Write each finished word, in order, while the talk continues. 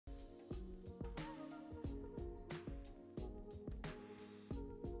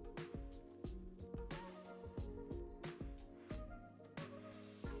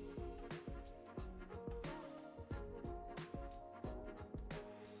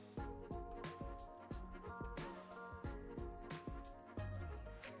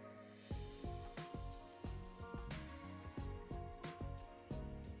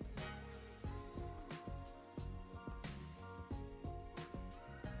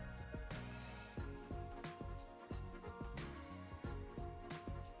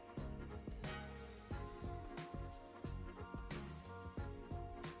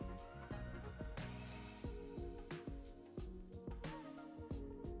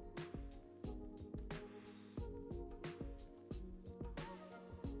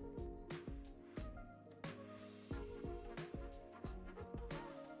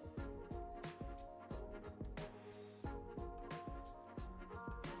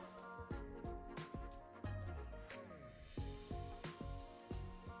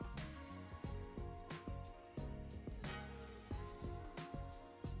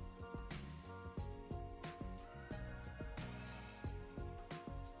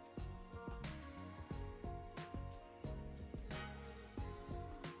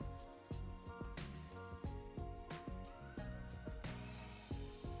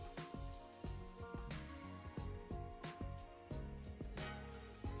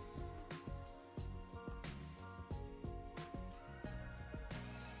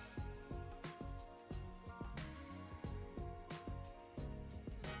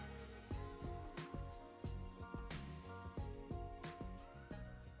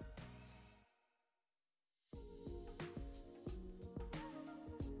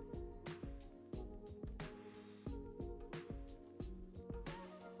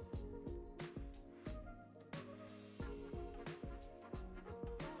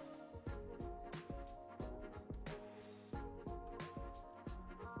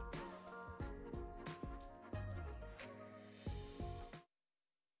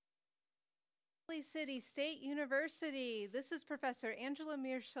Valley City State University. This is Professor Angela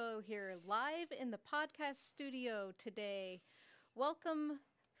Mirso here, live in the podcast studio today. Welcome,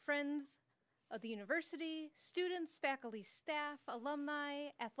 friends of the university, students, faculty, staff,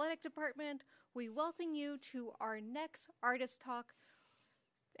 alumni, athletic department. We welcome you to our next artist talk,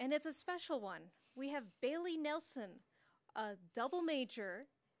 and it's a special one. We have Bailey Nelson, a double major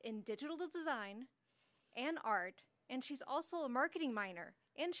in digital design and art, and she's also a marketing minor,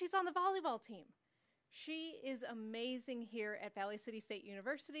 and she's on the volleyball team. She is amazing here at Valley City State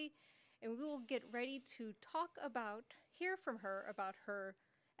University, and we will get ready to hear from her about her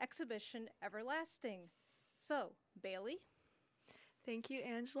exhibition, Everlasting. So, Bailey? Thank you,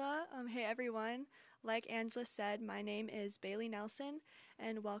 Angela. Hey, everyone. Like Angela said, my name is Bailey Nelson,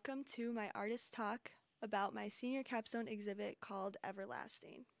 and welcome to my artist talk about my senior capstone exhibit called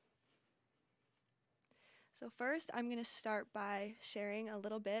Everlasting. So first, I'm going to start by sharing a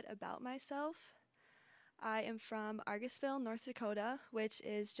little bit about myself. I am from Argusville, North Dakota, which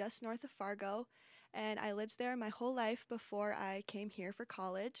is just north of Fargo, and I lived there my whole life before I came here for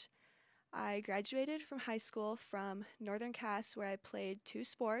college. I graduated from high school from Northern Cass, where I played 2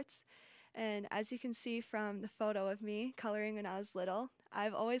 sports, and as you can see from the photo of me coloring when I was little,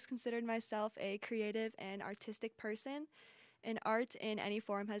 I've always considered myself a creative and artistic person, and art in any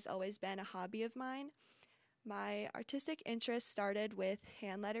form has always been a hobby of mine. My artistic interest started with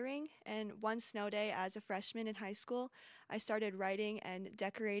hand lettering, and one snow day as a freshman in high school, I started writing and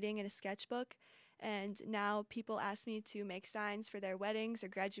decorating in a sketchbook, and now people ask me to make signs for their weddings or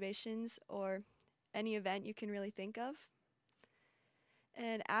graduations or any event you can really think of.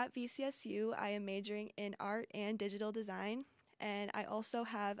 And at VCSU, I am majoring in art and digital design, and I also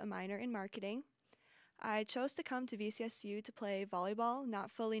have a minor in marketing. I chose to come to VCSU to play volleyball,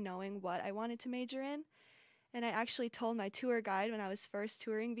 not fully knowing what I wanted to major in. And I actually told my tour guide when I was first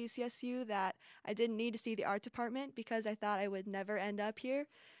touring VCSU that I didn't need to see the art department because I thought I would never end up here.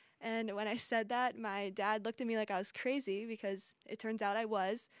 And when I said that, my dad looked at me like I was crazy because it turns out I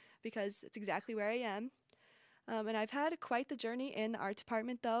was, because it's exactly where I am. And I've had quite the journey in the art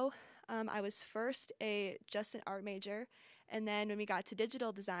department though. I was first just an art major, and then when we got to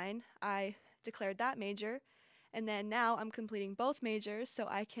digital design, I declared that major. And then now I'm completing both majors so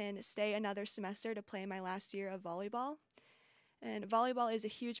I can stay another semester to play my last year of volleyball. And volleyball is a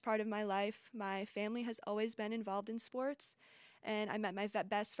huge part of my life. My family has always been involved in sports, and I met my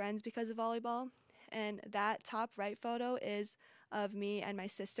best friends because of volleyball. And that top right photo is of me and my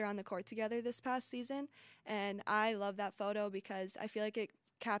sister on the court together this past season. And I love that photo because I feel like it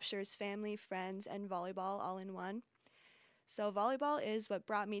captures family, friends, and volleyball all in one. So volleyball is what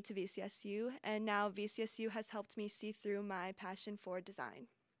brought me to VCSU, and now VCSU has helped me see through my passion for design.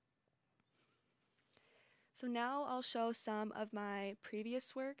 So now I'll show some of my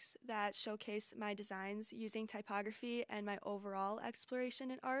previous works that showcase my designs using typography and my overall exploration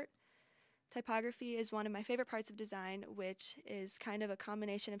in art. Typography is one of my favorite parts of design, which is kind of a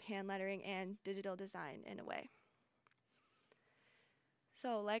combination of hand lettering and digital design in a way.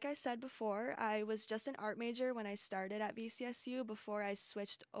 So like I said before, I was just an art major when I started at VCSU before I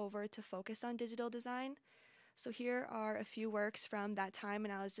switched over to focus on digital design. So here are a few works from that time when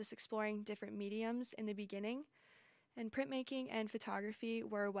I was just exploring different mediums in the beginning. And printmaking and photography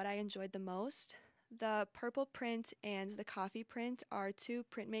were what I enjoyed the most. The purple print and the coffee print are 2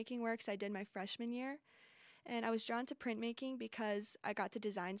 printmaking works I did my freshman year. And I was drawn to printmaking because I got to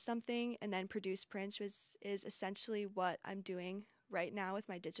design something and then produce prints, which is essentially what I'm doing right now with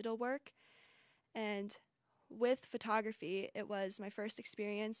my digital work. And with photography, it was my first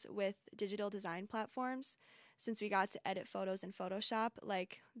experience with digital design platforms since we got to edit photos in Photoshop,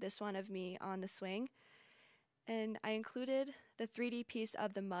 like this one of me on the swing. And I included the 3D piece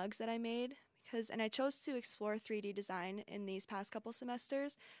of the mugs that I made and I chose to explore 3D design in these past couple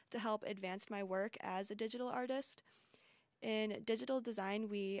semesters to help advance my work as a digital artist. In digital design,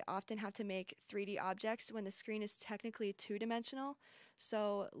 we often have to make 3D objects when the screen is technically 2-dimensional.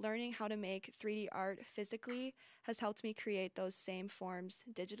 So learning how to make 3D art physically has helped me create those same forms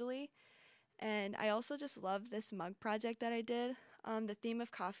digitally. And I also just love this mug project that I did. The theme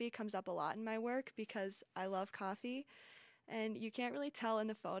of coffee comes up a lot in my work because I love coffee. And you can't really tell in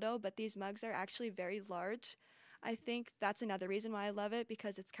the photo, but these mugs are actually very large. I think that's another reason why I love it,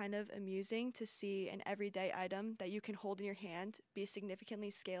 because it's kind of amusing to see an everyday item that you can hold in your hand be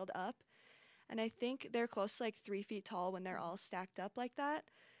significantly scaled up. And I think they're close to like 3 feet tall when they're all stacked up like that.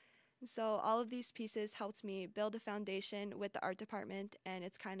 And so all of these pieces helped me build a foundation with the art department, and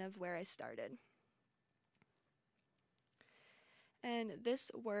it's kind of where I started. And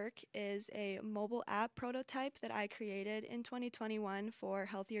this work is a mobile app prototype that I created in 2021 for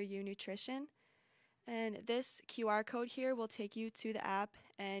Healthier You Nutrition. And this QR code here will take you to the app,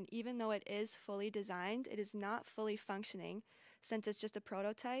 and even though it is fully designed, it is not fully functioning since it's just a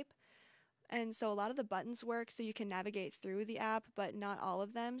prototype. And so a lot of the buttons work so you can navigate through the app, but not all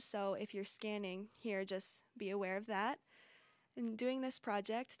of them. So if you're scanning here, just be aware of that. And doing this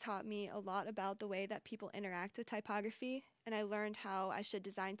project taught me a lot about the way that people interact with typography, and I learned how I should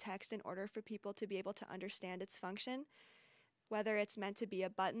design text in order for people to be able to understand its function, whether it's meant to be a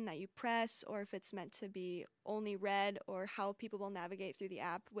button that you press or if it's meant to be only read, or how people will navigate through the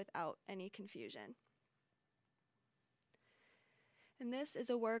app without any confusion. And this is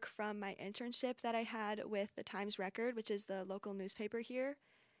a work from my internship that I had with the Times Record, which is the local newspaper here.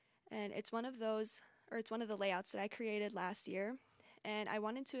 And it's one of the layouts that I created last year. And I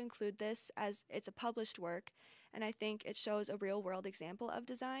wanted to include this as it's a published work, and I think it shows a real world example of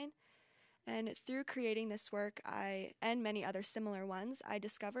design. And through creating this work, and many other similar ones, I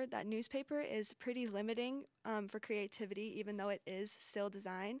discovered that newspaper is pretty limiting for creativity, even though it is still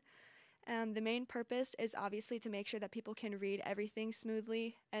design. The main purpose is obviously to make sure that people can read everything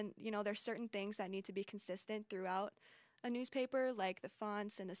smoothly, and there's certain things that need to be consistent throughout a newspaper, like the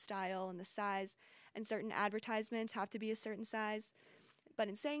fonts and the style and the size, and certain advertisements have to be a certain size. But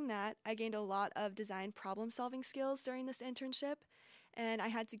in saying that, I gained a lot of design problem-solving skills during this internship, and I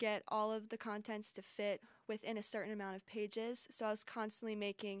had to get all of the contents to fit within a certain amount of pages, so I was constantly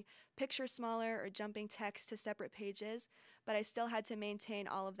making pictures smaller or jumping text to separate pages, but I still had to maintain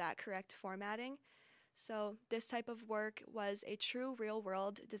all of that correct formatting. So this type of work was a true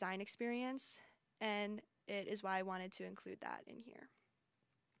real-world design experience, and it is why I wanted to include that in here.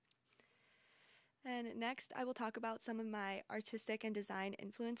 And next, I will talk about some of my artistic and design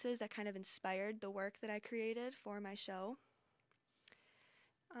influences that kind of inspired the work that I created for my show.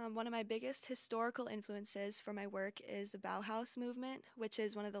 One of my biggest historical influences for my work is the Bauhaus movement, which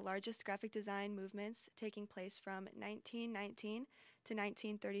is one of the largest graphic design movements taking place from 1919 to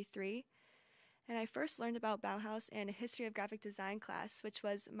 1933. And I first learned about Bauhaus in a history of graphic design class, which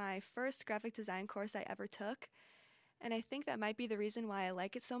was my first graphic design course I ever took. And I think that might be the reason why I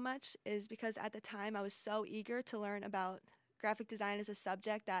like it so much, is because at the time I was so eager to learn about graphic design as a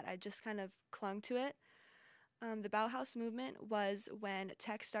subject that I just kind of clung to it. The Bauhaus movement was when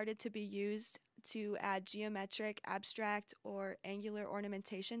text started to be used to add geometric, abstract, or angular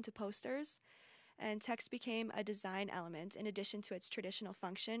ornamentation to posters, and text became a design element in addition to its traditional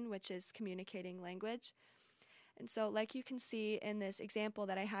function, which is communicating language. And so, like you can see in this example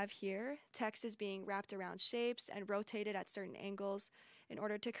that I have here, text is being wrapped around shapes and rotated at certain angles in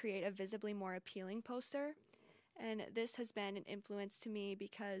order to create a visibly more appealing poster. And this has been an influence to me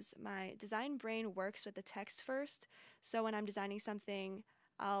because my design brain works with the text first. So when I'm designing something,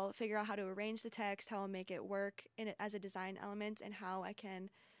 I'll figure out how to arrange the text, how I'll make it work as a design element, and how I can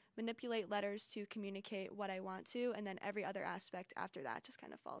manipulate letters to communicate what I want to, and then every other aspect after that just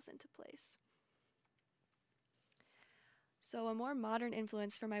kind of falls into place. So a more modern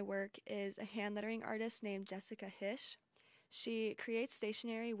influence for my work is a hand lettering artist named Jessica Hish. She creates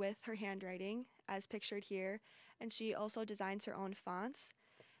stationery with her handwriting, as pictured here, and she also designs her own fonts.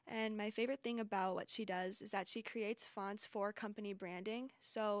 And my favorite thing about what she does is that she creates fonts for company branding.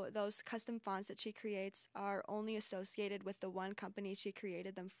 So those custom fonts that she creates are only associated with the one company she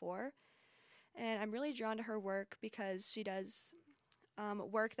created them for. And I'm really drawn to her work because she does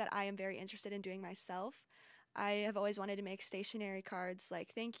work that I am very interested in doing myself. I have always wanted to make stationery cards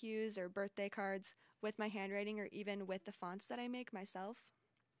like thank yous or birthday cards with my handwriting, or even with the fonts that I make myself.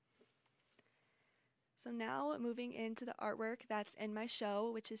 So now moving into the artwork that's in my show,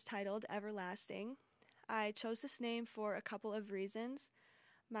 which is titled Everlasting. I chose this name for a couple of reasons.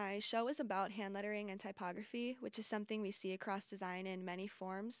 My show is about hand lettering and typography, which is something we see across design in many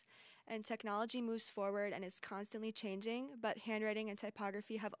forms. And technology moves forward and is constantly changing, but handwriting and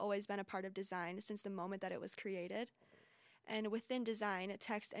typography have always been a part of design since the moment that it was created. And within design,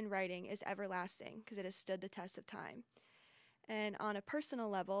 text and writing is everlasting because it has stood the test of time. And on a personal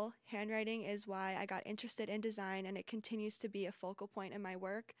level, handwriting is why I got interested in design, and it continues to be a focal point in my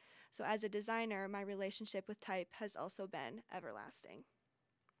work. So as a designer, my relationship with type has also been everlasting.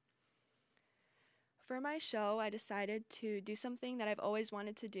 For my show, I decided to do something that I've always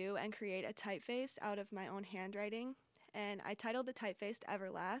wanted to do and create a typeface out of my own handwriting. And I titled the typeface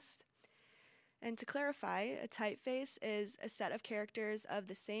Everlast. And to clarify, a typeface is a set of characters of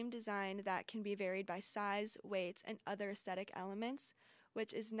the same design that can be varied by size, weight, and other aesthetic elements,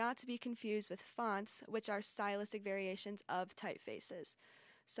 which is not to be confused with fonts, which are stylistic variations of typefaces.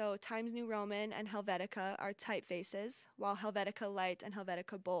 So Times New Roman and Helvetica are typefaces, while Helvetica Light and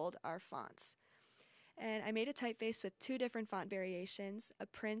Helvetica Bold are fonts. And I made a typeface with two different font variations, a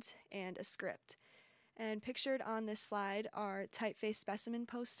print and a script. And pictured on this slide are typeface specimen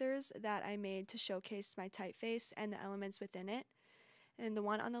posters that I made to showcase my typeface and the elements within it. And the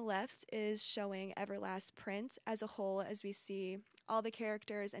one on the left is showing Everlast print as a whole, as we see all the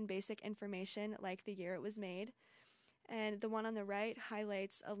characters and basic information like the year it was made. And the one on the right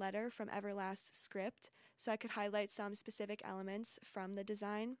highlights a letter from Everlast script, so I could highlight some specific elements from the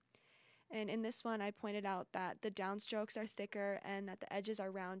design. And in this one, I pointed out that the downstrokes are thicker and that the edges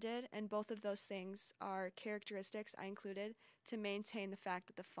are rounded, and both of those things are characteristics I included to maintain the fact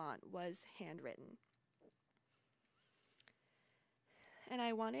that the font was handwritten. And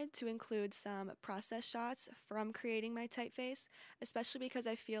I wanted to include some process shots from creating my typeface, especially because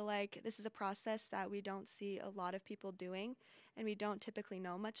I feel like this is a process that we don't see a lot of people doing, and we don't typically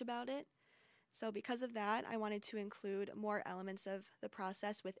know much about it. So because of that, I wanted to include more elements of the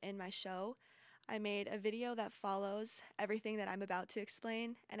process within my show. I made a video that follows everything that I'm about to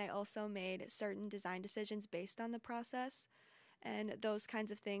explain, and I also made certain design decisions based on the process. And those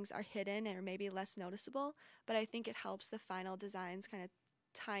kinds of things are hidden or maybe less noticeable, but I think it helps the final designs kind of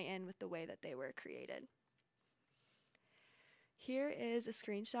tie in with the way that they were created. Here is a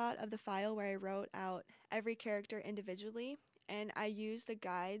screenshot of the file where I wrote out every character individually, and I use the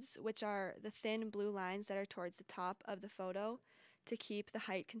guides, which are the thin blue lines that are towards the top of the photo, to keep the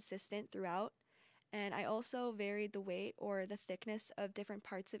height consistent throughout. And I also varied the weight or the thickness of different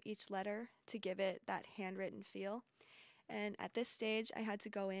parts of each letter to give it that handwritten feel. And at this stage, I had to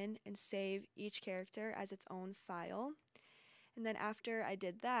go in and save each character as its own file. And then after I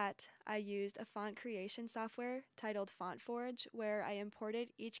did that, I used a font creation software titled FontForge, where I imported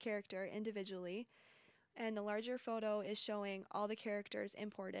each character individually. And the larger photo is showing all the characters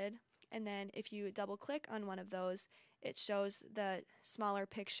imported. And then if you double click on one of those, it shows the smaller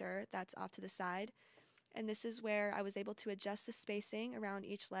picture that's off to the side. And this is where I was able to adjust the spacing around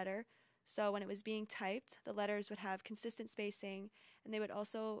each letter. So when it was being typed, the letters would have consistent spacing, and they would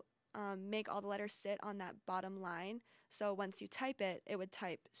also make all the letters sit on that bottom line. So once you type it, it would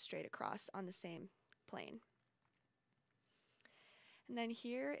type straight across on the same plane. And then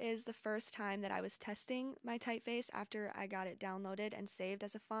here is the first time that I was testing my typeface after I got it downloaded and saved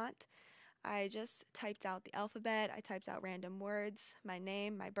as a font. I just typed out the alphabet, I typed out random words, my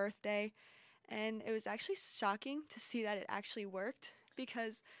name, my birthday, and it was actually shocking to see that it actually worked,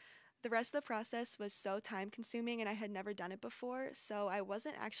 because the rest of the process was so time consuming and I had never done it before, so I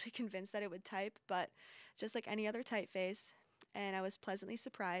wasn't actually convinced that it would type, but just like any other typeface, and I was pleasantly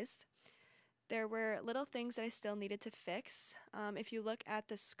surprised. There were little things that I still needed to fix. If you look at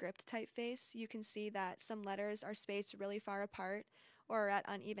the script typeface, you can see that some letters are spaced really far apart or are at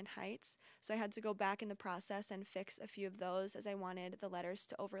uneven heights, so I had to go back in the process and fix a few of those, as I wanted the letters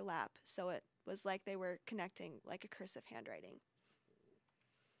to overlap, so it was like they were connecting like a cursive handwriting.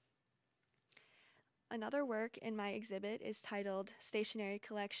 Another work in my exhibit is titled Stationery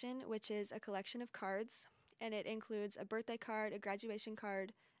Collection, which is a collection of cards, and it includes a birthday card, a graduation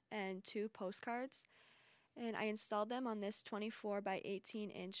card, and 2 postcards. And I installed them on this 24 by 18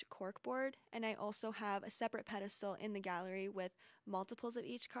 inch corkboard, and I also have a separate pedestal in the gallery with multiples of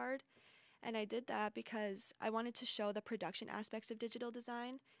each card. And I did that because I wanted to show the production aspects of digital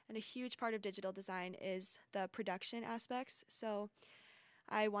design, and a huge part of digital design is the production aspects. So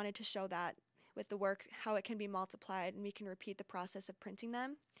I wanted to show that with the work, how it can be multiplied and we can repeat the process of printing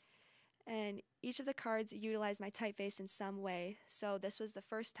them. And each of the cards utilize my typeface in some way, so this was the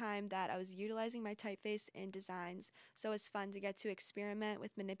first time that I was utilizing my typeface in designs, so it was fun to get to experiment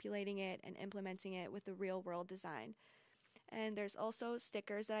with manipulating it and implementing it with the real world design. And there's also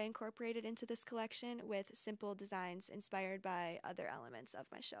stickers that I incorporated into this collection with simple designs inspired by other elements of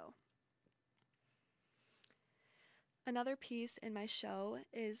my show. Another piece in my show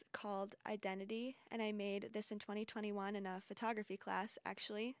is called Identity, and I made this in 2021 in a photography class,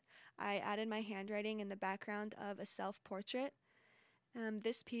 actually. I added my handwriting in the background of a self-portrait.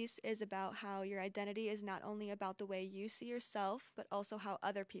 This piece is about how your identity is not only about the way you see yourself, but also how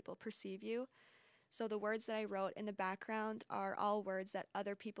other people perceive you. So the words that I wrote in the background are all words that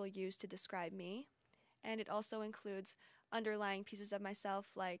other people use to describe me. And it also includes underlying pieces of myself,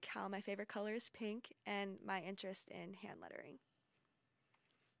 like how my favorite color is pink and my interest in hand lettering.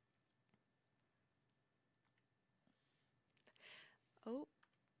 Oh,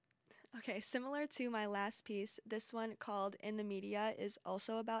 okay, similar to my last piece, this one called In the Media is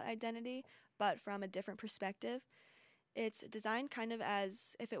also about identity, but from a different perspective. It's designed kind of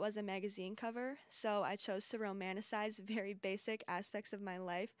as if it was a magazine cover, so I chose to romanticize very basic aspects of my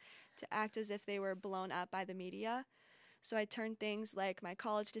life to act as if they were blown up by the media. So I turned things like my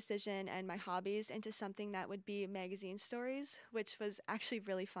college decision and my hobbies into something that would be magazine stories, which was actually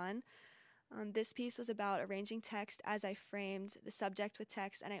really fun. This piece was about arranging text as I framed the subject with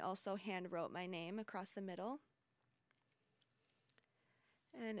text, and I also hand wrote my name across the middle.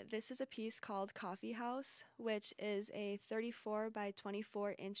 And this is a piece called Coffee House, which is a 34 by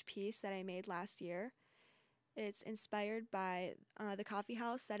 24 inch piece that I made last year. It's inspired by the coffee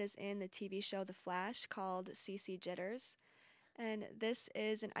house that is in the TV show The Flash called CC Jitters. And this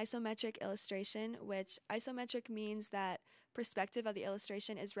is an isometric illustration, which isometric means that perspective of the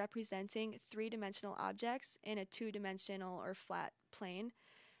illustration is representing three-dimensional objects in a two-dimensional or flat plane.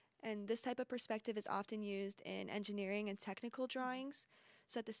 And this type of perspective is often used in engineering and technical drawings.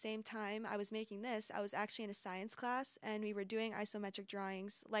 So at the same time I was making this, I was actually in a science class, and we were doing isometric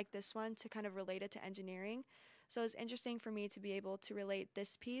drawings like this one to kind of relate it to engineering. So it was interesting for me to be able to relate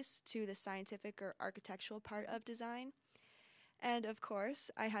this piece to the scientific or architectural part of design. And of course,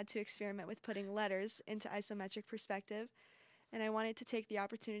 I had to experiment with putting letters into isometric perspective. And I wanted to take the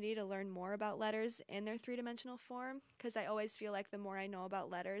opportunity to learn more about letters in their three-dimensional form, because I always feel like the more I know about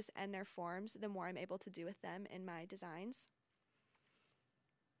letters and their forms, the more I'm able to do with them in my designs.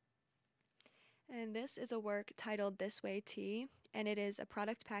 And this is a work titled This Way Tea, and it is a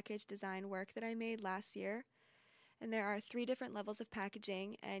product package design work that I made last year. And there are 3 different levels of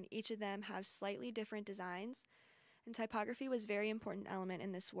packaging, and each of them have slightly different designs. And typography was a very important element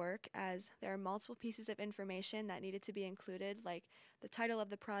in this work, as there are multiple pieces of information that needed to be included, like the title of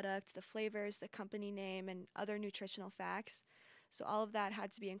the product, the flavors, the company name, and other nutritional facts. So all of that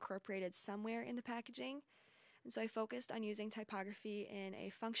had to be incorporated somewhere in the packaging. And so I focused on using typography in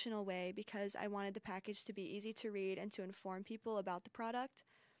a functional way because I wanted the package to be easy to read and to inform people about the product.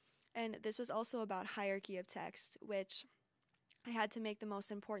 And this was also about hierarchy of text, which I had to make the most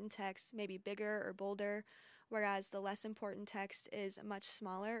important text maybe bigger or bolder, whereas the less important text is much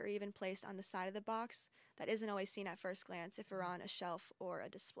smaller or even placed on the side of the box that isn't always seen at first glance if we're on a shelf or a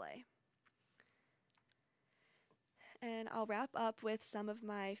display. And I'll wrap up with some of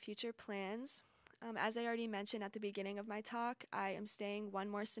my future plans. As I already mentioned at the beginning of my talk, I am staying one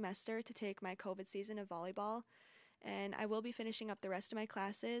more semester to take my COVID season of volleyball, and I will be finishing up the rest of my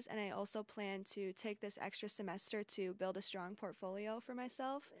classes, and I also plan to take this extra semester to build a strong portfolio for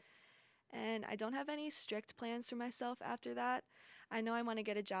myself. And I don't have any strict plans for myself after that. I know I want to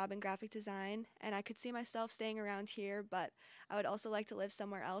get a job in graphic design, and I could see myself staying around here, but I would also like to live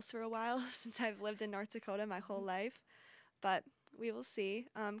somewhere else for a while since I've lived in North Dakota my whole life. But we will see,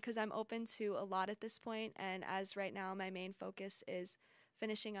 because I'm open to a lot at this point, and as right now my main focus is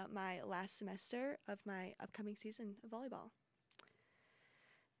finishing up my last semester of my upcoming season of volleyball.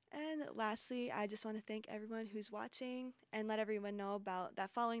 And lastly, I just want to thank everyone who's watching and let everyone know about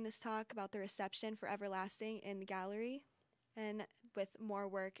that following this talk about the reception for Everlasting in the gallery, and with more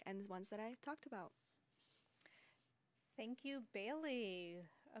work and the ones that I talked about. Thank you, Bailey.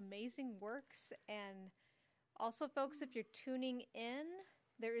 Amazing works. And also, folks, if you're tuning in,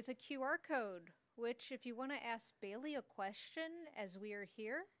 there is a QR code, which if you want to ask Bailey a question as we are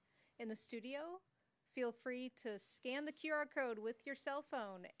here in the studio, feel free to scan the QR code with your cell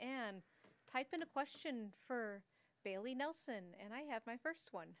phone and type in a question for Bailey Nelson. And I have my first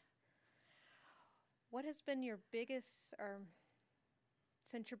one. What has been your biggest,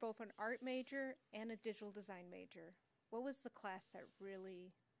 since you're both an art major and a digital design major, what was the class that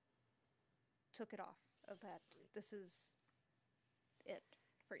really took it off of that? This is it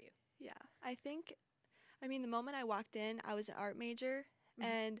for you. Yeah, the moment I walked in, I was an art major,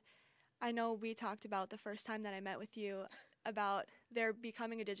 and I know we talked about the first time that I met with you about there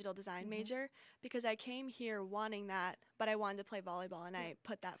becoming a digital design major, because I came here wanting that, but I wanted to play volleyball, and I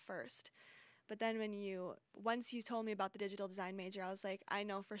put that first. But then once you told me about the digital design major, I was like, I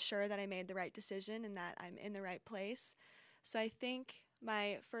know for sure that I made the right decision and that I'm in the right place. So I think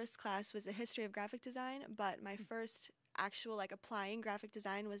my first class was a history of graphic design, but my first actual applying graphic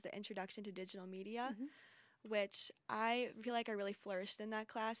design was the introduction to digital media, which I feel like I really flourished in that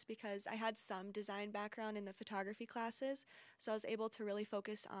class because I had some design background in the photography classes, so I was able to really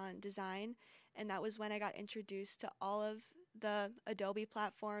focus on design, and that was when I got introduced to all of the Adobe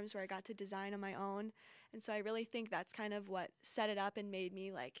platforms where I got to design on my own. And so I really think that's kind of what set it up and made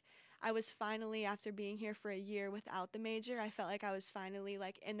me I was finally, after being here for a year without the major, I felt like I was finally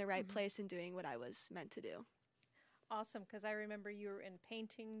in the right place and doing what I was meant to do. Awesome, because I remember you were in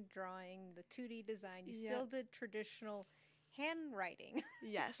painting, drawing, the 2D design. You still did traditional handwriting.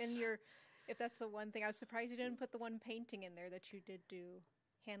 Yes. And if that's the one thing, I was surprised you didn't put the one painting in there, that you did do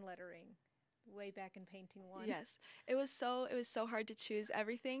hand lettering way back in painting 1. Yes. It was so hard to choose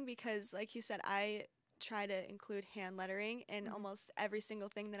everything because, like you said, I try to include hand lettering in almost every single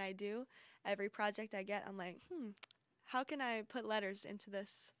thing that I do. Every project I get, I'm like, how can I put letters into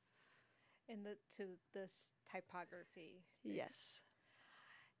this? in the to this typography. Yes.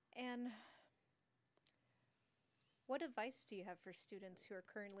 And what advice do you have for students who are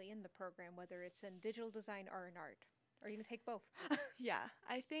currently in the program, whether it's in digital design or in art? Or are you going to take both? Yeah,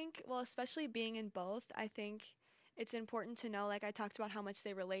 I think, well, especially being in both, I think it's important to know, like I talked about, how much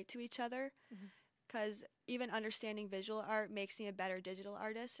they relate to each other. Mhm. Because even understanding visual art makes me a better digital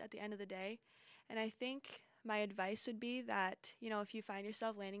artist at the end of the day. And I think my advice would be that, if you find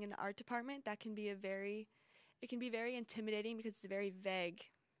yourself landing in the art department, that can be it can be very intimidating because it's a very vague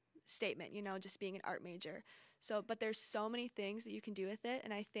statement, just being an art major. So, but there's so many things that you can do with it,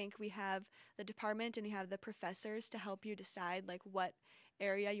 and I think we have the department and we have the professors to help you decide like what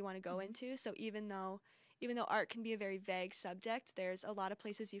area you want to go Mhm. into. So even though art can be a very vague subject, there's a lot of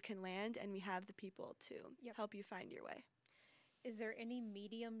places you can land, and we have the people to Yep. help you find your way. Is there any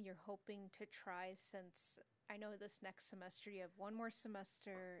medium you're hoping to try since I know this next semester you have one more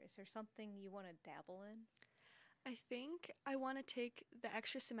semester? Is there something you want to dabble in? I think I want to take the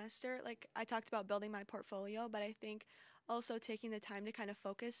extra semester. Like I talked about building my portfolio, but I think also taking the time to kind of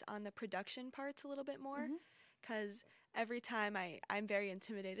focus on the production parts a little bit more, Hmm. because every time I'm very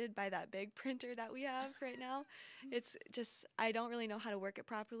intimidated by that big printer that we have right now. It's just, I don't really know how to work it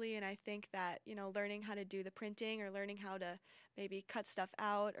properly. And I think that, learning how to do the printing or learning how to maybe cut stuff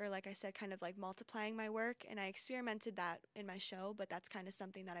out, or like I said, kind of like multiplying my work. And I experimented that in my show, but that's kind of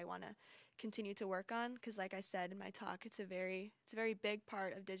something that I want to continue to work on, because like I said in my talk, it's a very big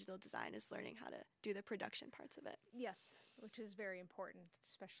part of digital design is learning how to do the production parts of it. Yes, which is very important,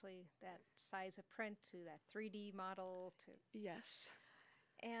 especially that size of print to that 3D model to. Yes.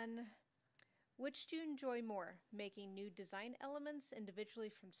 And which do you enjoy more, making new design elements individually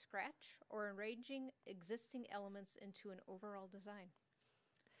from scratch or arranging existing elements into an overall design?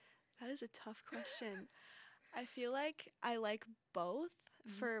 That is a tough question. I feel like I like both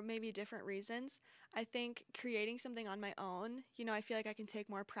Mhm. for maybe different reasons. I think creating something on my own, I feel like I can take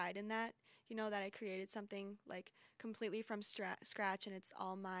more pride in that, that I created something like completely from scratch and it's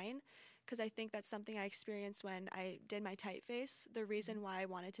all mine. Because I think that's something I experienced when I did my typeface. The reason Mhm. why I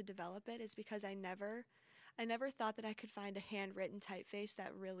wanted to develop it is because I never thought that I could find a handwritten typeface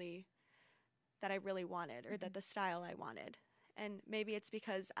that I really wanted, or that Mhm. the style I wanted. And maybe it's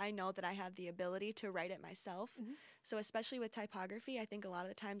because I know that I have the ability to write it myself. Mhm. So, especially with typography, I think a lot of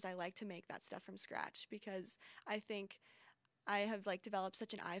the times I like to make that stuff from scratch, because I think I have like developed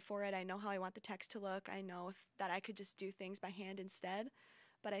such an eye for it. I know how I want the text to look. I know that I could just do things by hand instead.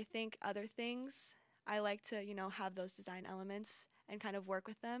 But I think other things, I like to, have those design elements and kind of work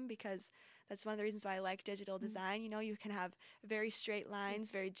with them, because that's one of the reasons why I like digital Mhm. design. You can have very straight Yeah.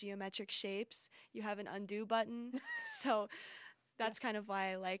 lines, very geometric shapes. You have an undo button. So that's Yes. kind of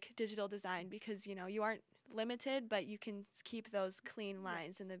why I like digital design, because, you aren't limited, but you can keep those clean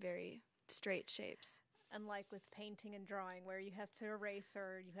lines Yes. and the very straight shapes. Unlike with painting and drawing, where you have to erase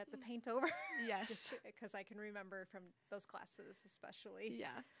or you have to paint over, just Yes. because I can remember from those classes, especially.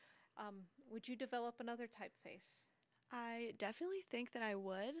 Yeah. Would you develop another typeface? I definitely think that I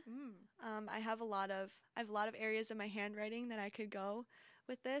would. Mm. I have a lot of areas of my handwriting that I could go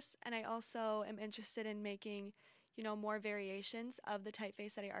with this, and I also am interested in making, more variations of the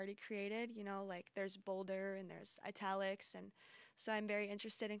typeface that I already created. Like there's bolder and there's italics, and so I'm very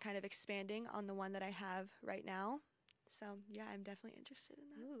interested in kind of expanding on the one that I have right now. So yeah, I'm definitely interested in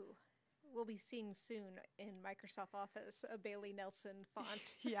that. Ooh. We'll be seeing soon in Microsoft Office a Bailey Nelson font.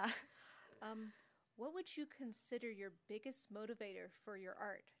 Yeah. um, what would you consider your biggest motivator for your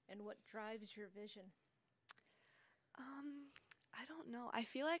art and what drives your vision? Um, I don't know. I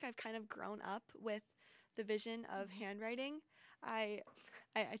feel like I've kind of grown up with the vision of Mhm. handwriting. I,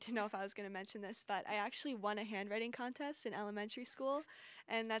 I didn't know if I was going to mention this, but I actually won a handwriting contest in elementary school,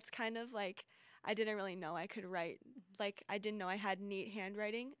 and that's kind of like, I didn't really know I could write. Like I didn't know I had neat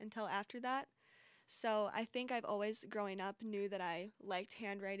handwriting until after that. So I think I've always, growing up, knew that I liked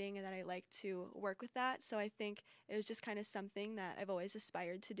handwriting and that I liked to work with that. So I think it was just kind of something that I've always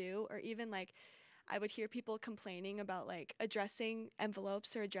aspired to do. Or even like I would hear people complaining about like addressing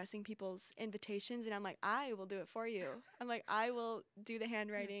envelopes or addressing people's invitations, and I'm like, I will do it for you. I'm like, I will do the Yeah.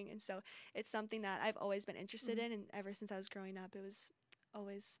 handwriting. And so it's something that I've always been interested Mhm. in, and ever since I was growing up, it was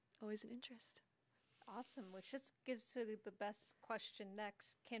always an interest. Awesome, which just gives to the best question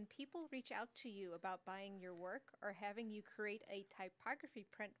next. Can people reach out to you about buying your work or having you create a typography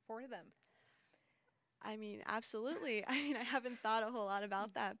print for them? I mean, absolutely. I mean, I haven't thought a whole lot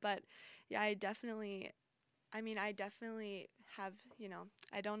about that, but yeah, I definitely have,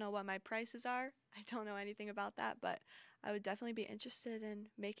 I don't know what my prices are. I don't know anything about that, but I would definitely be interested in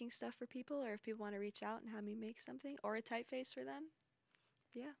making stuff for people, or if people want to reach out and have me make something or a typeface for them.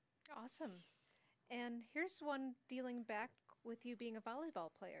 Yeah. Awesome. And here's one dealing back with you being a volleyball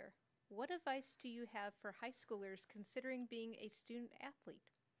player. What advice do you have for high schoolers considering being a student athlete?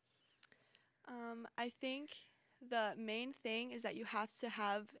 I think the main thing is that you have to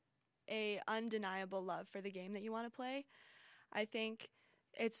have a undeniable love for the game that you want to play. I think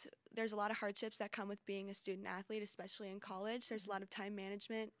there's a lot of hardships that come with being a student athlete, especially in college. There's a lot of time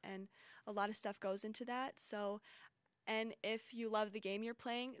management and a lot of stuff goes into that. So, and if you love the game you're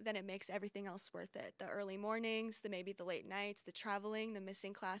playing, then it makes everything else worth it. The early mornings, maybe the late nights, the traveling, the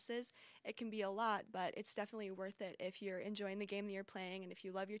missing classes, it can be a lot, but it's definitely worth it if you're enjoying the game that you're playing and if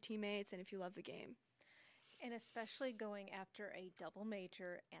you love your teammates and if you love the game. And especially going after a double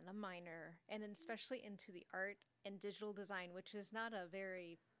major and a minor, and then especially into the art and digital design, which is not a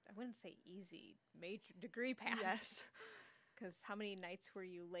very, I wouldn't say easy major degree path. Yes. Because how many nights were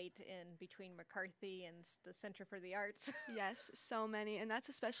you late in between McCarthy and the Center for the Arts? Yes, so many. And that's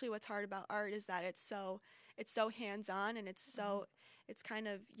especially what's hard about art is that it's so hands-on and it's kind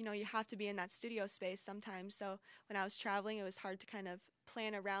of, you have to be in that studio space sometimes. So when I was traveling, it was hard to kind of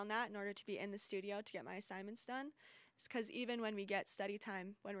plan around that in order to be in the studio to get my assignments done. It's because even when we get study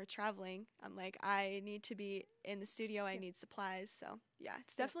time when we're traveling, I'm like, I need to be in the studio. I need supplies. So yeah,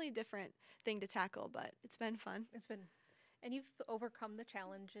 it's definitely a different thing to tackle, but it's been fun. It's been, and you've overcome the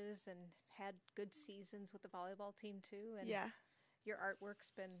challenges and had good seasons with the volleyball team too. And Yeah, your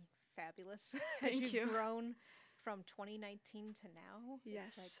artwork's been fabulous as thank you've you. grown from 2019 to now. Yes.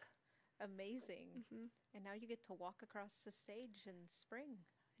 It's like amazing. Hmm. And now you get to walk across the stage in spring.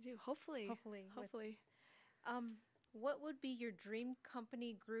 I do. Hopefully. Hopefully. Hopefully. What would be your dream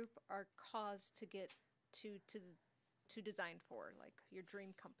company, group, or cause to get to design for? Like your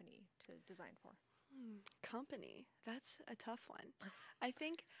dream company to design for? Company. That's a tough one. I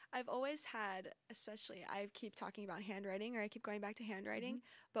think I've always had, especially I keep talking about handwriting or I keep going back to handwriting,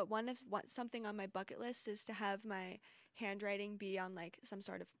 but something on my bucket list is to have my handwriting be on like some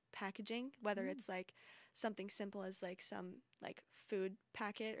sort of packaging, whether it's like something simple as like some like food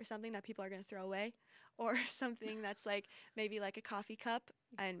packet or something that people are going to throw away or something that's like maybe like a coffee cup.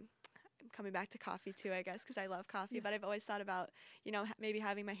 And I'm coming back to coffee too, I guess, because I love coffee. Yes. But I've always thought about, maybe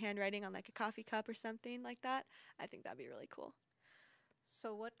having my handwriting on like a coffee cup or something like that. I think that'd be really cool.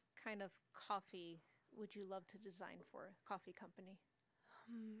 So, what kind of coffee would you love to design for a coffee company?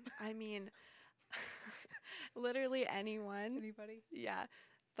 I mean, literally anyone. Anybody? Yeah.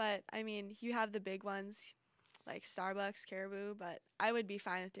 But I mean, you have the big ones like Starbucks, Caribou, but I would be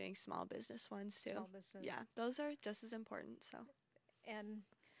fine with doing small business ones too. Small business. Yeah, those are just as important. So, And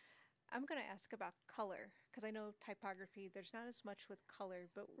I'm going to ask about color because I know typography, there's not as much with color,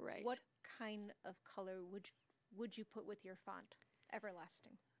 but right. what kind of color would you put with your font?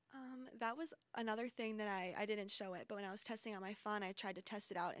 Everlasting. That was another thing that I didn't show it, but when I was testing out my font, I tried to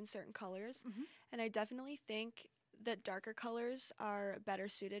test it out in certain colors. And I definitely think that darker colors are better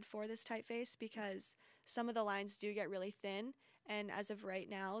suited for this typeface because some of the lines do get really thin. And as of right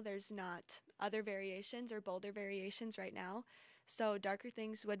now, there's not other variations or bolder variations right now. So darker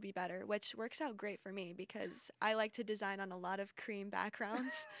things would be better, which works out great for me because I like to design on a lot of cream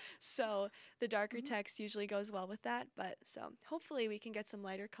backgrounds. So the darker text usually goes well with that. But so hopefully we can get some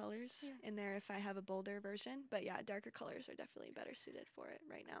lighter colors in there if I have a bolder version. But yeah, darker colors are definitely better suited for it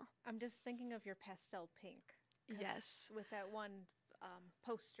right now. I'm just thinking of your pastel pink. Yes. With that one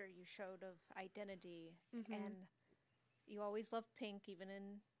poster you showed of identity, and you always loved pink, even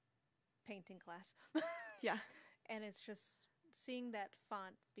in painting class. Yeah. And it's just seeing that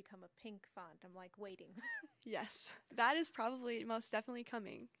font become a pink font. I'm like waiting. Yes. That is probably most definitely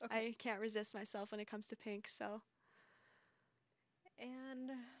coming. Okay. I can't resist myself when it comes to pink, so. And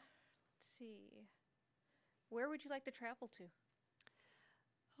let's see. Where would you like to travel to?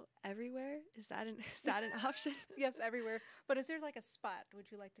 Oh, everywhere? Is that an option? Yes, everywhere. But is there like a spot?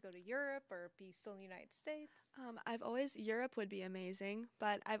 Would you like to go to Europe or be still in the United States? Europe would be amazing,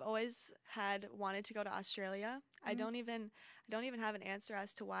 but I've always had wanted to go to Australia. I don't even have an answer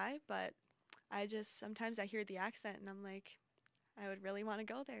as to why, but sometimes I hear the accent and I'm like, I would really want to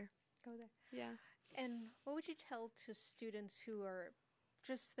go there. Go there. Yeah. And what would you tell to students who are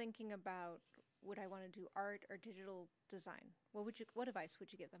just thinking about would I want to do art or digital design? What advice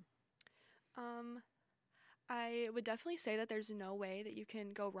would you give them? I would definitely say that there's no way that you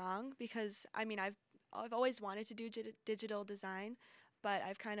can go wrong because I mean I've always wanted to do digital design, but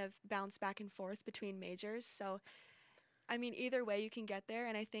I've kind of bounced back and forth between majors. So I mean either way you can get there,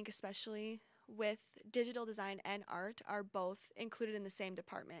 and I think especially with digital design and art are both included in the same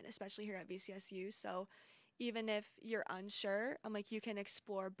department, especially here at VCSU. So even if you're unsure, I'm like you can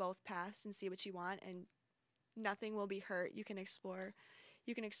explore both paths and see what you want, and nothing will be hurt. You can explore,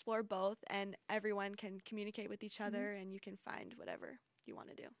 you can explore both, and everyone can communicate with each other, and you can find whatever you want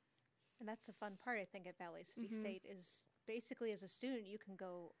to do. And that's the fun part, I think, at Valley City State is basically as a student, you can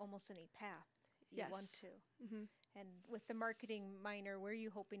go almost any path you want to. And with the marketing minor, where are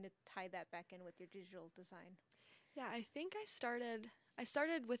you hoping to tie that back in with your digital design? Yeah, I think I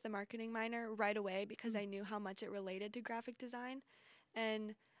started with the marketing minor right away because I knew how much it related to graphic design.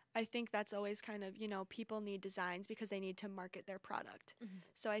 And I think that's always kind of, people need designs because they need to market their product.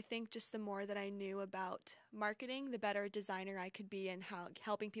 So I think just the more that I knew about marketing, the better designer I could be in how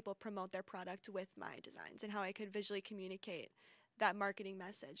helping people promote their product with my designs and how I could visually communicate that marketing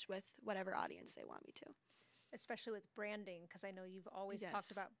message with whatever audience they want me to. Especially with branding, because I know you've always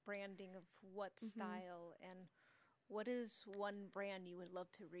talked about branding of what style, and what is one brand you would love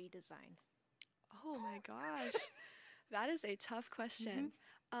to redesign? Oh my gosh, that is a tough question.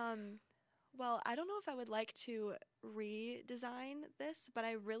 Well, I don't know if I would like to redesign this, but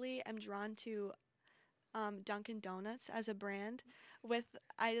I really am drawn to Dunkin' Donuts as a brand with,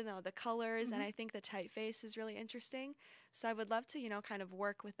 I don't know, the colors, and I think the typeface is really interesting. So I would love to, kind of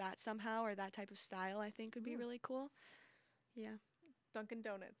work with that somehow, or that type of style I think would be really cool. Yeah. Dunkin'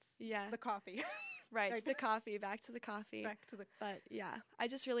 Donuts. Yeah. The coffee. Right, the coffee, back to the coffee. But yeah, I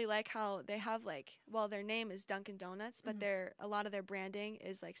just really like how they have their name is Dunkin' Donuts, but a lot of their branding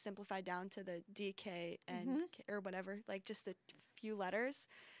is like simplified down to the DK and or whatever, like just the few letters.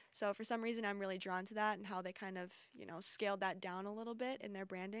 So for some reason, I'm really drawn to that and how they kind of, scaled that down a little bit in their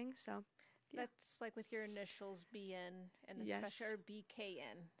branding. So yeah. That's like with your initials BN and especially or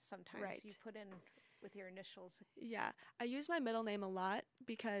BKN. Sometimes you put in with your initials. Yeah, I use my middle name a lot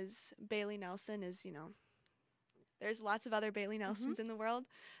because Bailey Nelson is, there's lots of other Bailey Nelsons in the world,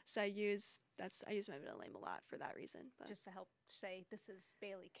 so I use my middle name a lot for that reason. But just to help say this is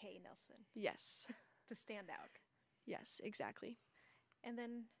Bailey K. Nelson. Yes. To stand out. Yes, exactly. And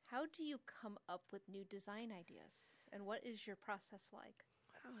then how do you come up with new design ideas? And what is your process like?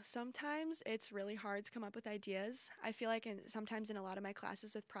 Sometimes it's really hard to come up with ideas. I feel like sometimes in a lot of my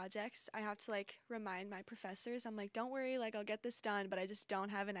classes with projects, I have to remind my professors. I'm like, don't worry, I'll get this done, but I just don't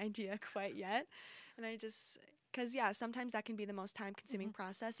have an idea quite yet. And because sometimes that can be the most time-consuming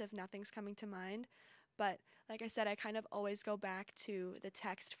process if nothing's coming to mind. But like I said, I kind of always go back to the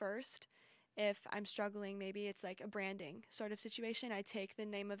text first. If I'm struggling, maybe it's like a branding sort of situation. I take the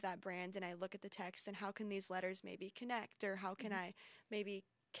name of that brand and I look at the text and how can these letters maybe connect, or how can I maybe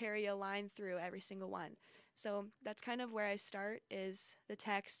carry a line through every single one. So that's kind of where I start, is the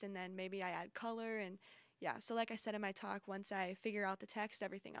text, and then maybe I add color. And yeah, so like I said in my talk, once I figure out the text,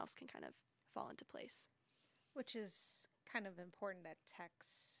 everything else can kind of fall into place. Which is kind of important, that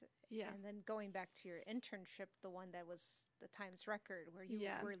text. Yeah. And then going back to your internship, the one that was the Times Record, where you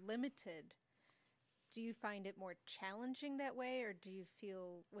were limited, do you find it more challenging that way, or do you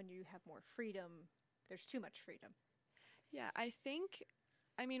feel when you have more freedom, there's too much freedom? Yeah,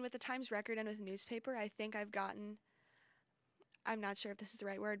 with the Times Record and with the newspaper, I think I'm not sure if this is the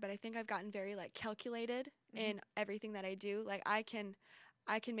right word, but I think I've gotten very calculated in everything that I do. I can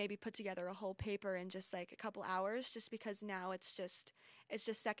maybe put together a whole paper in just a couple hours, just because now it's just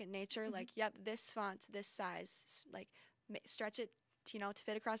second nature. Yep, this font, this size, stretch it, to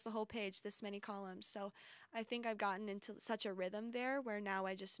fit across the whole page, this many columns. So I think I've gotten into such a rhythm there where now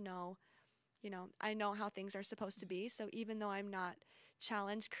I just know, I know how things are supposed to be. So even though I'm not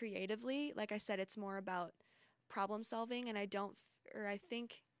challenged creatively, like I said, it's more about problem solving, and I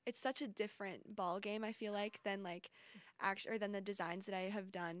think it's such a different ball game, I feel like, than than the designs that I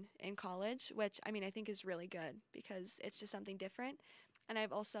have done in college, which I think is really good because it's just something different. And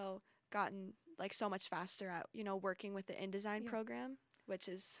I've also gotten so much faster at working with the InDesign program, which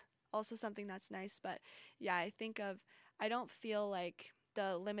is also something that's nice. But yeah, I don't feel like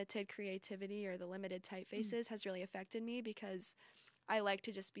the limited creativity or the limited typefaces has really affected me, because I like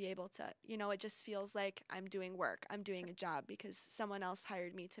to just be able to, it just feels like I'm doing work. I'm doing a job because someone else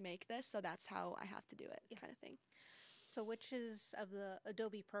hired me to make this, so that's how I have to do it, kind of thing. So which is, of the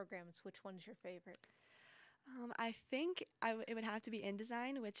Adobe programs, which one's your favorite? I think it would have to be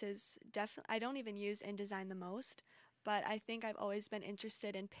InDesign, which is definitely, I don't even use InDesign the most, but I think I've always been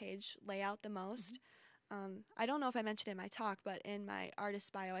interested in page layout the most. I don't know if I mentioned it in my talk, but in my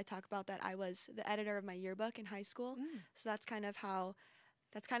artist bio, I talk about that I was the editor of my yearbook in high school. So that's kind of how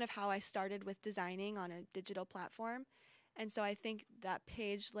I started with designing on a digital platform. And so I think that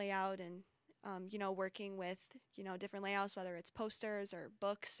page layout and working with, different layouts, whether it's posters or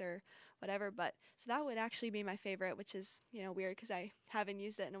books or whatever. But so that would actually be my favorite, which is, weird because I haven't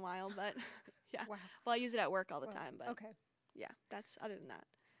used it in a while. But yeah. Wow. Well, I use it at work all the time. But okay. yeah, that's other than that.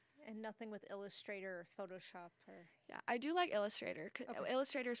 And nothing with Illustrator or Photoshop or. Yeah, I do like Illustrator. Okay.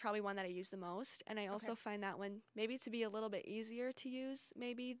 Illustrator is probably one that I use the most, and I also Okay. find that one maybe to be a little bit easier to use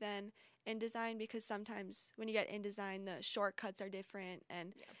maybe than InDesign, because sometimes when you get InDesign, the shortcuts are different,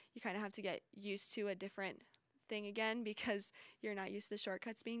 and Yeah. you kind of have to get used to a different thing again because you're not used to the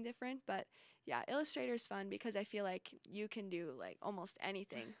shortcuts being different. But yeah, Illustrator is fun because I feel like you can do like almost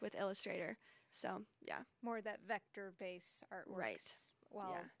anything with Illustrator. So yeah, More that vector-based right. artworks, while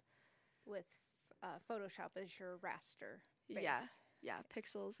Yeah. with Photoshop is your raster Yeah. base Yeah.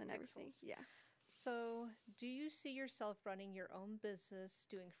 Pixels and everything. pixels. Yeah. So, do you see yourself running your own business,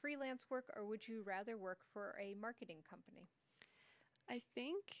 doing freelance work, or would you rather work for a marketing company? I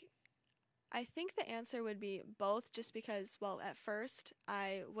think I think the answer would be both, just because, well, at first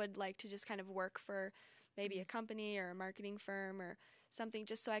I would like to just kind of work for maybe Mhm. a company or a marketing firm or something,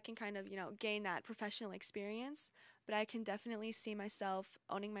 just so I can kind of, gain that professional experience. But I can definitely see myself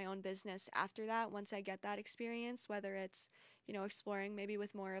owning my own business after that once I get that experience, whether it's, exploring maybe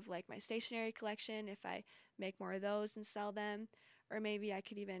with more of like my stationery collection, if I make more of those and sell them. Or maybe I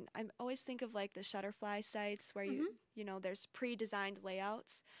could even, I always think of like the Shutterfly sites where Hmm. there's pre designed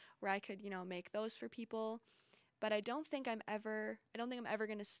layouts where I could, make those for people. But I don't think I'm ever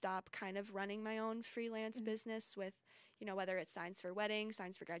going to stop kind of running my own freelance Hmm. business with, whether it's signs for weddings,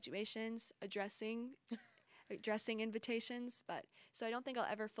 signs for graduations, addressing invitations. But so I don't think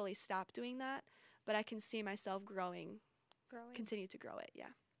I'll ever fully stop doing that, but I can see myself Growing. continue to grow it.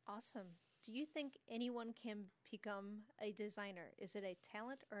 Yeah. Awesome. Do you think anyone can become a designer? Is it a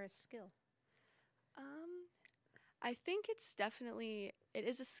talent or a skill? Um, I think it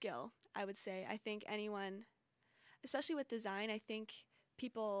is a skill, I would say. I think anyone, especially with design, I think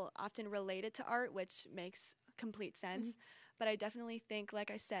people often relate it to art, which makes complete Hmm. sense. But I definitely think,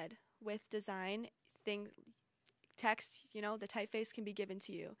 like I said, with design, things, text, the typeface can be given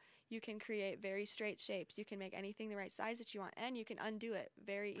to you. You can create very straight shapes. You can make anything the right size that you want, and you can undo it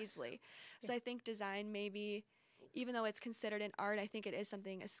very easily. Yeah. So I think design, maybe, even though it's considered an art, I think it is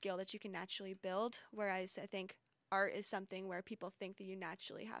a skill that you can naturally build. Whereas I think art is something where people think that you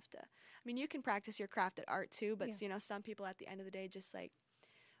naturally have to. I mean, you can practice your craft at art too, but Yeah. some people at the end of the day just like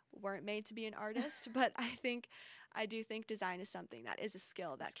weren't made to be an artist. But I do think design is something that is a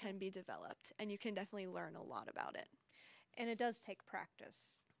skill A that skill. can be developed, and you can definitely learn a lot about it. And it does take practice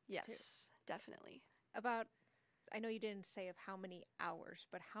too. Yes, definitely. About, I know you didn't say of how many hours,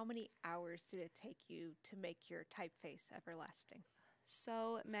 but how many hours did it take you to make your typeface everlasting?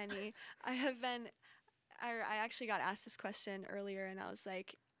 So many. I have been, I actually got asked this question earlier, and I was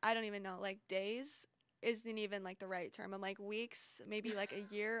like, I don't even know. Like, days isn't even like the right term. I'm like, weeks, maybe like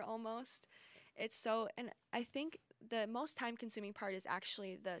a year almost. And I think the most time consuming part is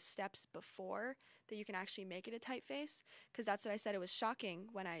actually the steps before that you can actually make it a typeface. Because that's what I said. It was shocking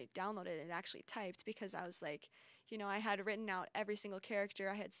when I downloaded it and actually typed, because I was like, I had written out every single character,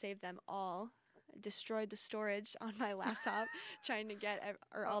 I had saved them all, destroyed the storage on my laptop trying to get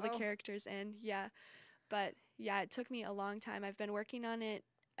or Uh all the oh. characters in. Yeah. But yeah, it took me a long time. I've been working on it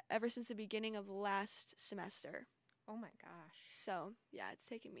ever since the beginning of last semester. Oh my gosh. So, yeah, it's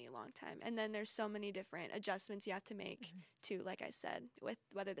taken me a long time. And then there's so many different adjustments you have to make Mhm. too, like I said, with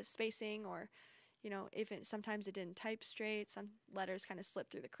whether the spacing or, even sometimes it didn't type straight. Some letters kind of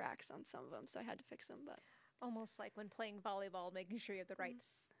slipped through the cracks on some of them, so I had to fix them. But Almost like when playing volleyball, making sure you have the right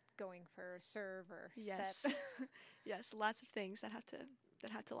mm, going for serve or set. yes, yes, lots of things that have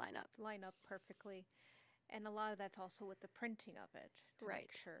to line up. Line up perfectly. And a lot of that's also with the printing of it to make Right.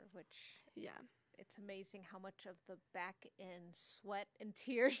 sure, which Yeah. it's amazing how much of the back end sweat and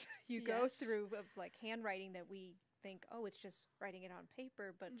tears you go Yes. through of like handwriting that we think, oh, it's just writing it on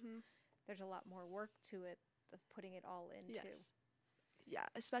paper, but Mhm. there's a lot more work to it of putting it all into. Yes. Yeah,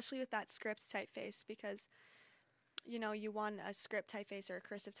 especially with that script typeface, because you want a script typeface or a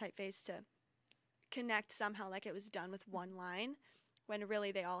cursive typeface to connect somehow, like it was done with one line, when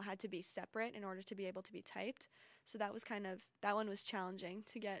really they all had to be separate in order to be able to be typed. So that one was challenging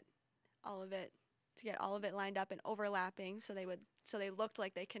all of it to get all of it lined up and overlapping, so they looked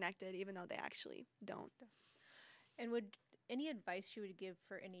like they connected even though they actually don't. And would any advice you would give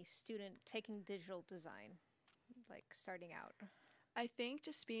for any student taking digital design, like starting out? I think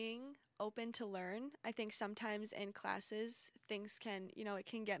just being open to learn. I think sometimes in classes things can, it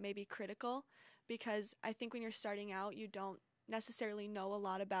can get maybe critical, because I think when you're starting out, you don't necessarily know a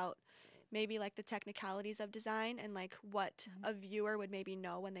lot about maybe like the technicalities of design and like what Mhm. a viewer would maybe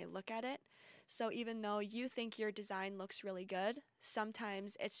know when they look at it. So even though you think your design looks really good,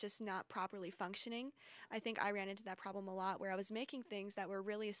 sometimes it's just not properly functioning. I think I ran into that problem a lot, where I was making things that were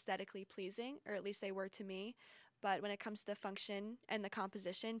really aesthetically pleasing, or at least they were to me, But when it comes to the function and the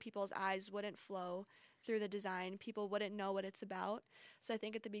composition, people's eyes wouldn't flow through the design. People wouldn't know what it's about. So I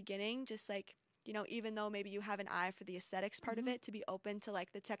think at the beginning, just like, even though maybe you have an eye for the aesthetics part of it, to be open to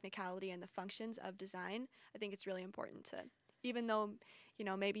like the technicality and the functions of design, I think it's really important to, even though,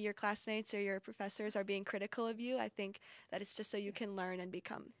 maybe your classmates or your professors are being critical of you, I think that it's just so you can learn and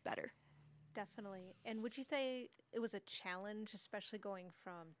become better. Definitely. And would you say it was a challenge, especially going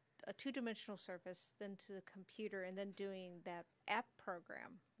from a two-dimensional surface, then to the computer, and then doing that app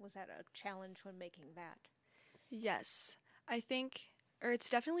program? Was that a challenge when making that? Yes, I think, or it's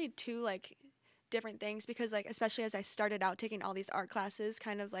definitely two like different things because like especially as I started out taking all these art classes,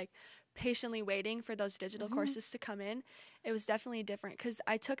 kind of like patiently waiting for those digital courses to come in, it was definitely different because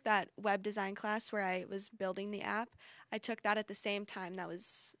I took that web design class where I was building the app. I took that at the same time that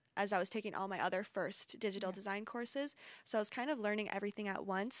was as I was taking all my other first digital design courses. So I was kind of learning everything at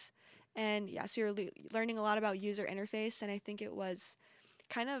once. And yeah, so you're learning a lot about user interface, and I think it was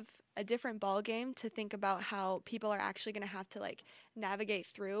kind of a different ball game to think about how people are actually going to have to like navigate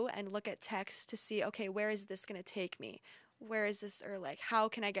through and look at text to see, okay, where is this going to take me? Where is this, or like how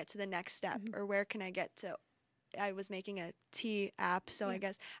can I get to the next step, or where can I get to? I was making a tea app, so I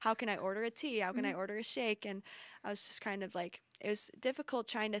guess how can I order a tea? How can I order a shake? And I was just kind of like, it was difficult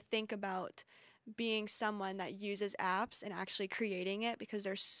trying to think about being someone that uses apps and actually creating it because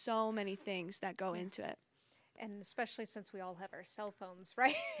there's so many things that go into it. And especially since we all have our cell phones,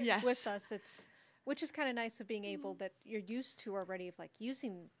 right? Yes. With us, which is kind of nice of being able that you're used to already of like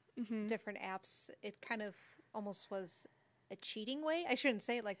using different apps. It kind of almost was a cheating way. I shouldn't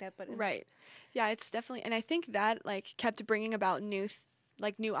say it like that, but right. Yeah, it's definitely, and I think that like kept bringing about new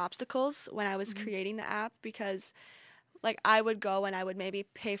obstacles when I was creating the app because like I would go and I would maybe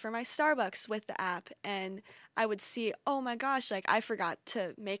pay for my Starbucks with the app and I would see, oh my gosh, like I forgot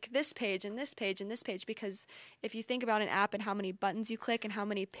to make this page and this page and this page, because if you think about an app and how many buttons you click and how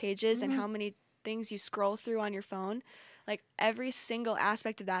many pages and how many things you scroll through on your phone, like every single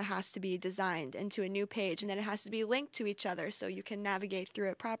aspect of that has to be designed into a new page, and then it has to be linked to each other so you can navigate through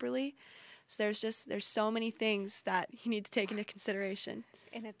it properly. So there's so many things that you need to take into consideration.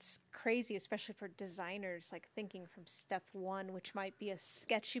 And it's crazy, especially for designers, like thinking from step one, which might be a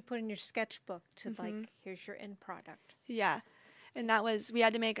sketch you put in your sketchbook, to like, here's your end product. Yeah. And that was, we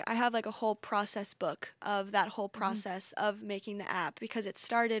had to make, I have like a whole process book of that whole process of making the app, because it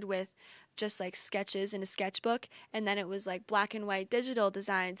started with just like sketches in a sketchbook, and then it was like black and white digital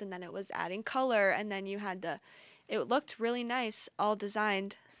designs, and then it was adding color, and then you had it looked really nice, all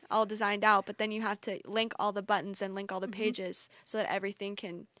designed out, but then you have to link all the buttons and link all the pages so that everything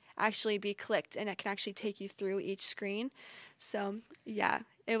can actually be clicked and it can actually take you through each screen. So yeah,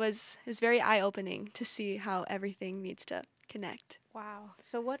 it was very eye-opening to see how everything needs to connect. Wow.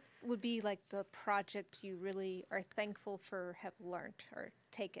 So what would be like the project you really are thankful for have learned or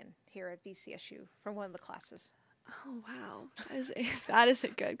taken here at VCSU from one of the classes? Oh, wow. That is a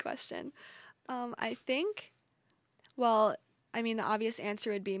good question. I think, well, I mean, the obvious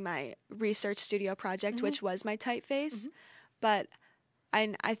answer would be my research studio project, which was my typeface. But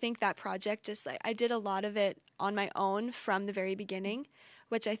I think that project, just like I did a lot of it on my own from the very beginning,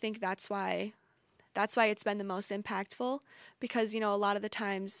 which I think that's why it's been the most impactful, because, a lot of the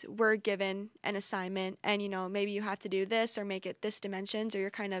times we're given an assignment and, maybe you have to do this or make it this dimensions, or you're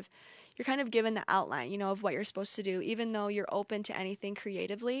kind of given the outline, of what you're supposed to do. Even though you're open to anything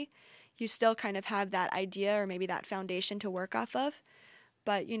creatively, you still kind of have that idea or maybe that foundation to work off of.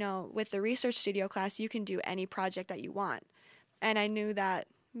 But, with the research studio class, you can do any project that you want. And I knew that,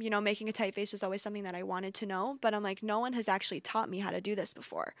 making a typeface was always something that I wanted to know, but I'm like, no one has actually taught me how to do this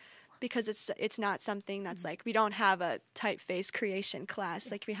before, because it's not something that's like, we don't have a typeface creation class,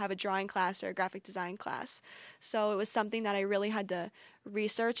 like we have a drawing class or a graphic design class. So it was something that I really had to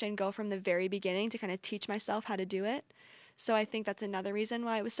research and go from the very beginning to kind of teach myself how to do it. So I think that's another reason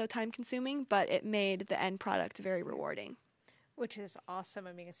why it was so time consuming, but it made the end product very rewarding. Which is awesome.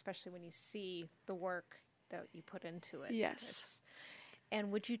 I mean, especially when you see the work that you put into it. Yes. And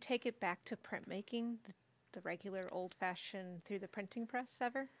would you take it back to printmaking, the regular old-fashioned through the printing press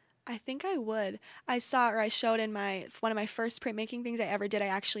ever? I think I would. I showed in one of my first printmaking things I ever did, I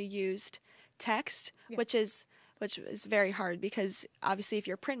actually used text, which is very hard, because obviously if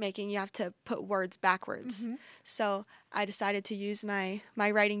you're printmaking, you have to put words backwards. So I decided to use my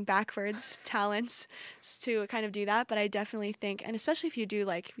writing backwards talents to kind of do that. But I definitely think, and especially if you do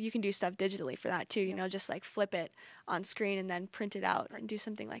you can do stuff digitally for that too, just like flip it on screen and then print it out and do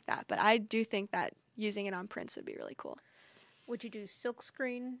something like that. But I do think that using it on prints would be really cool. Would you do silk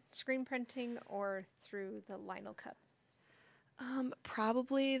screen printing, or through the lino cut?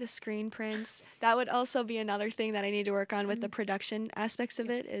 Probably the screen prints. That would also be another thing that I need to work on with the production aspects of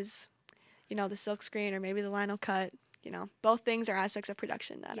it is, the silk screen or maybe the lino cut. Both things are aspects of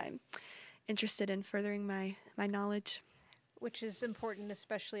production that I'm interested in furthering my knowledge. Which is important,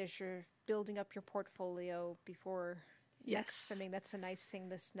 especially as you're building up your portfolio before next. I mean, that's a nice thing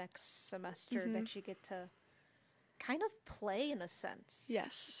this next semester that you get to kind of play in a sense.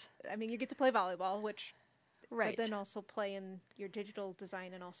 Yes. I mean, you get to play volleyball, which, right. But then also play in your digital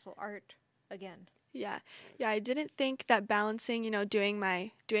design and also art again. Yeah. I didn't think that balancing, doing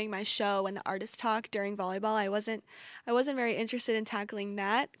my show and the artist talk during volleyball, I wasn't very interested in tackling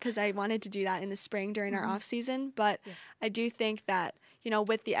that because I wanted to do that in the spring during our off season. But I do think that,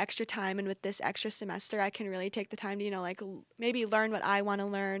 with the extra time and with this extra semester, I can really take the time to, maybe learn what I want to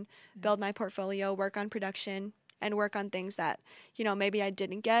learn, build my portfolio, work on production, and work on things that, maybe I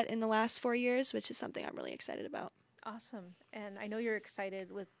didn't get in the last 4 years, which is something I'm really excited about. Awesome. And I know you're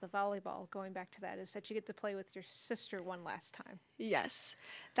excited with the volleyball, going back to that, is that you get to play with your sister one last time. Yes.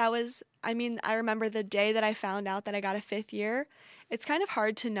 That was, I remember the day that I found out that I got a 5th year. It's kind of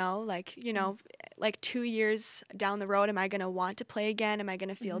hard to know, like 2 years down the road, am I going to want to play again? Am I going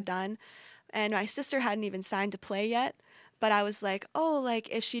to feel done? And my sister hadn't even signed to play yet. But I was like,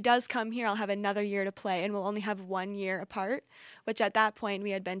 if she does come here, I'll have another year to play, and we'll only have 1 year apart, which at that point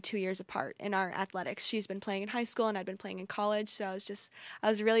we had been 2 years apart in our athletics. She's been playing in high school, and I'd been playing in college, so I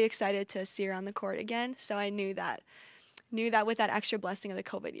was really excited to see her on the court again. So I knew that with that extra blessing of the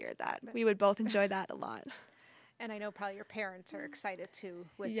COVID year that we would both enjoy that a lot. And I know probably your parents are excited too,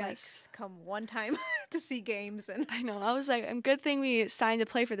 with come one time to see games. And I know. I was like, good thing we signed to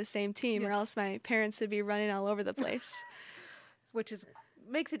play for the same team, or else my parents would be running all over the place. Which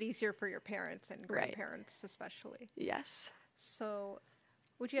makes it easier for your parents and grandparents especially. Yes. So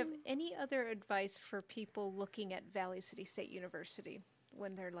would you have any other advice for people looking at Valley City State University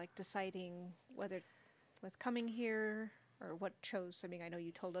when they're deciding whether with coming here or what chose? I mean, I know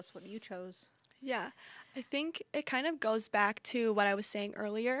you told us what you chose. Yeah, I think it kind of goes back to what I was saying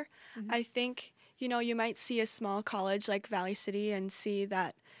earlier. I think, you might see a small college like Valley City and see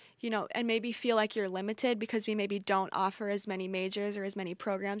that, and maybe feel like you're limited because we maybe don't offer as many majors or as many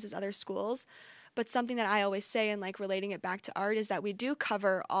programs as other schools. But something that I always say, and relating it back to art, is that we do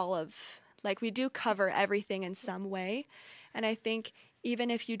cover we do cover everything in some way. And I think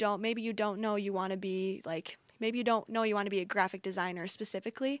even if maybe you don't know you want to be maybe you don't know you want to be a graphic designer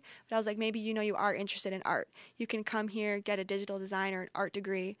specifically, but I was like, maybe you are interested in art. You can come here, get a digital design or an art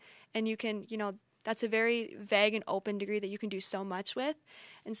degree, and you can, that's a very vague and open degree that you can do so much with.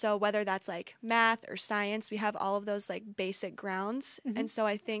 And so whether that's math or science, we have all of those basic grounds. And so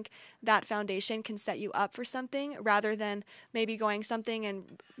I think that foundation can set you up for something rather than maybe going something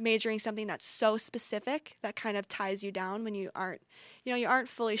and majoring something that's so specific that kind of ties you down when you aren't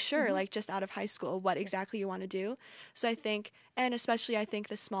fully sure, just out of high school, what exactly you want to do. So I think, and especially I think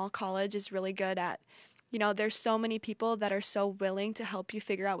the small college is really good at, there's so many people that are so willing to help you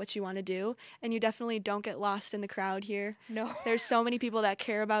figure out what you want to do, and you definitely don't get lost in the crowd here. No. There's so many people that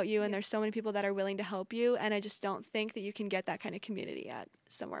care about you, and there's so many people that are willing to help you, and I just don't think that you can get that kind of community at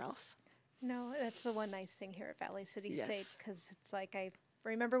somewhere else. No, that's the one nice thing here at Valley City State, because it's I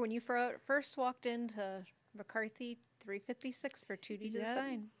remember when you first walked into McCarthy 356 for 2D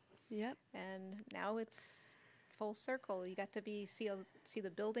design. Yep. And now it's full circle. You got to see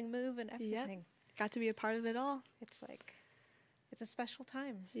the building move and everything. Yep. Got to be a part of it all. It's it's a special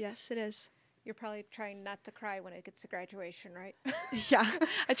time. Yes, it is. You're probably trying not to cry when it gets to graduation, right? Yeah,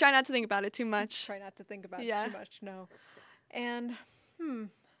 I try not to think about it too much. Try not to think about it too much, no. And,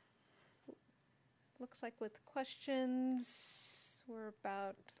 looks like with questions, we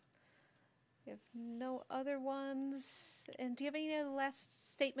have no other ones. And do you have any other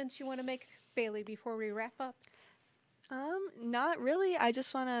last statements you want to make, Bailey, before we wrap up? Not really. I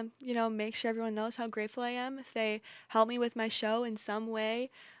just want to, make sure everyone knows how grateful I am if they help me with my show in some way,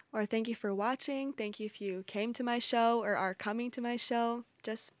 or thank you for watching. Thank you if you came to my show or are coming to my show.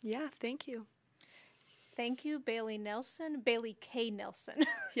 Just, thank you. Thank you, Bailey K. Nelson.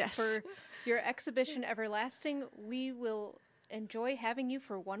 Yes. For your exhibition Everlasting. We will enjoy having you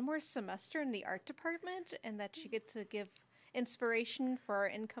for one more semester in the art department, and that you get to give inspiration for our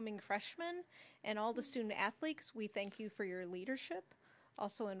incoming freshmen and all the student athletes. We thank you for your leadership,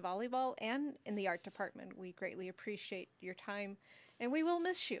 also in volleyball and in the art department. We greatly appreciate your time, and we will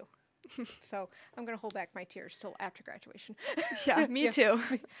miss you. So I'm going to hold back my tears till after graduation. Yeah, me too.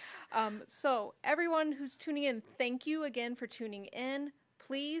 So everyone who's tuning in, thank you again for tuning in.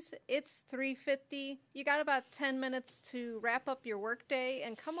 please, it's 3:50. You got about 10 minutes to wrap up your workday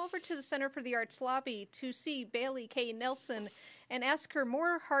and come over to the Center for the Arts lobby to see Bailey K. Nelson and ask her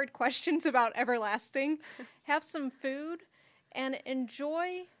more hard questions about everlasting. Have some food and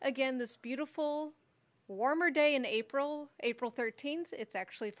enjoy, again, this beautiful warmer day in April 13th. It's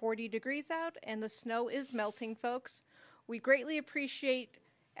actually 40 degrees out and the snow is melting, folks. We greatly appreciate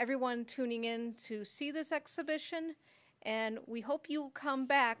everyone tuning in to see this exhibition, and we hope you'll come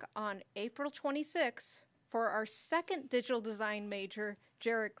back on April 26th for our second digital design major,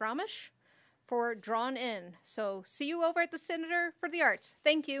 Jarek Gromish, for Drawn In. So see you over at the Center for the Arts.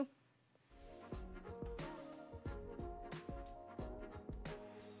 Thank you.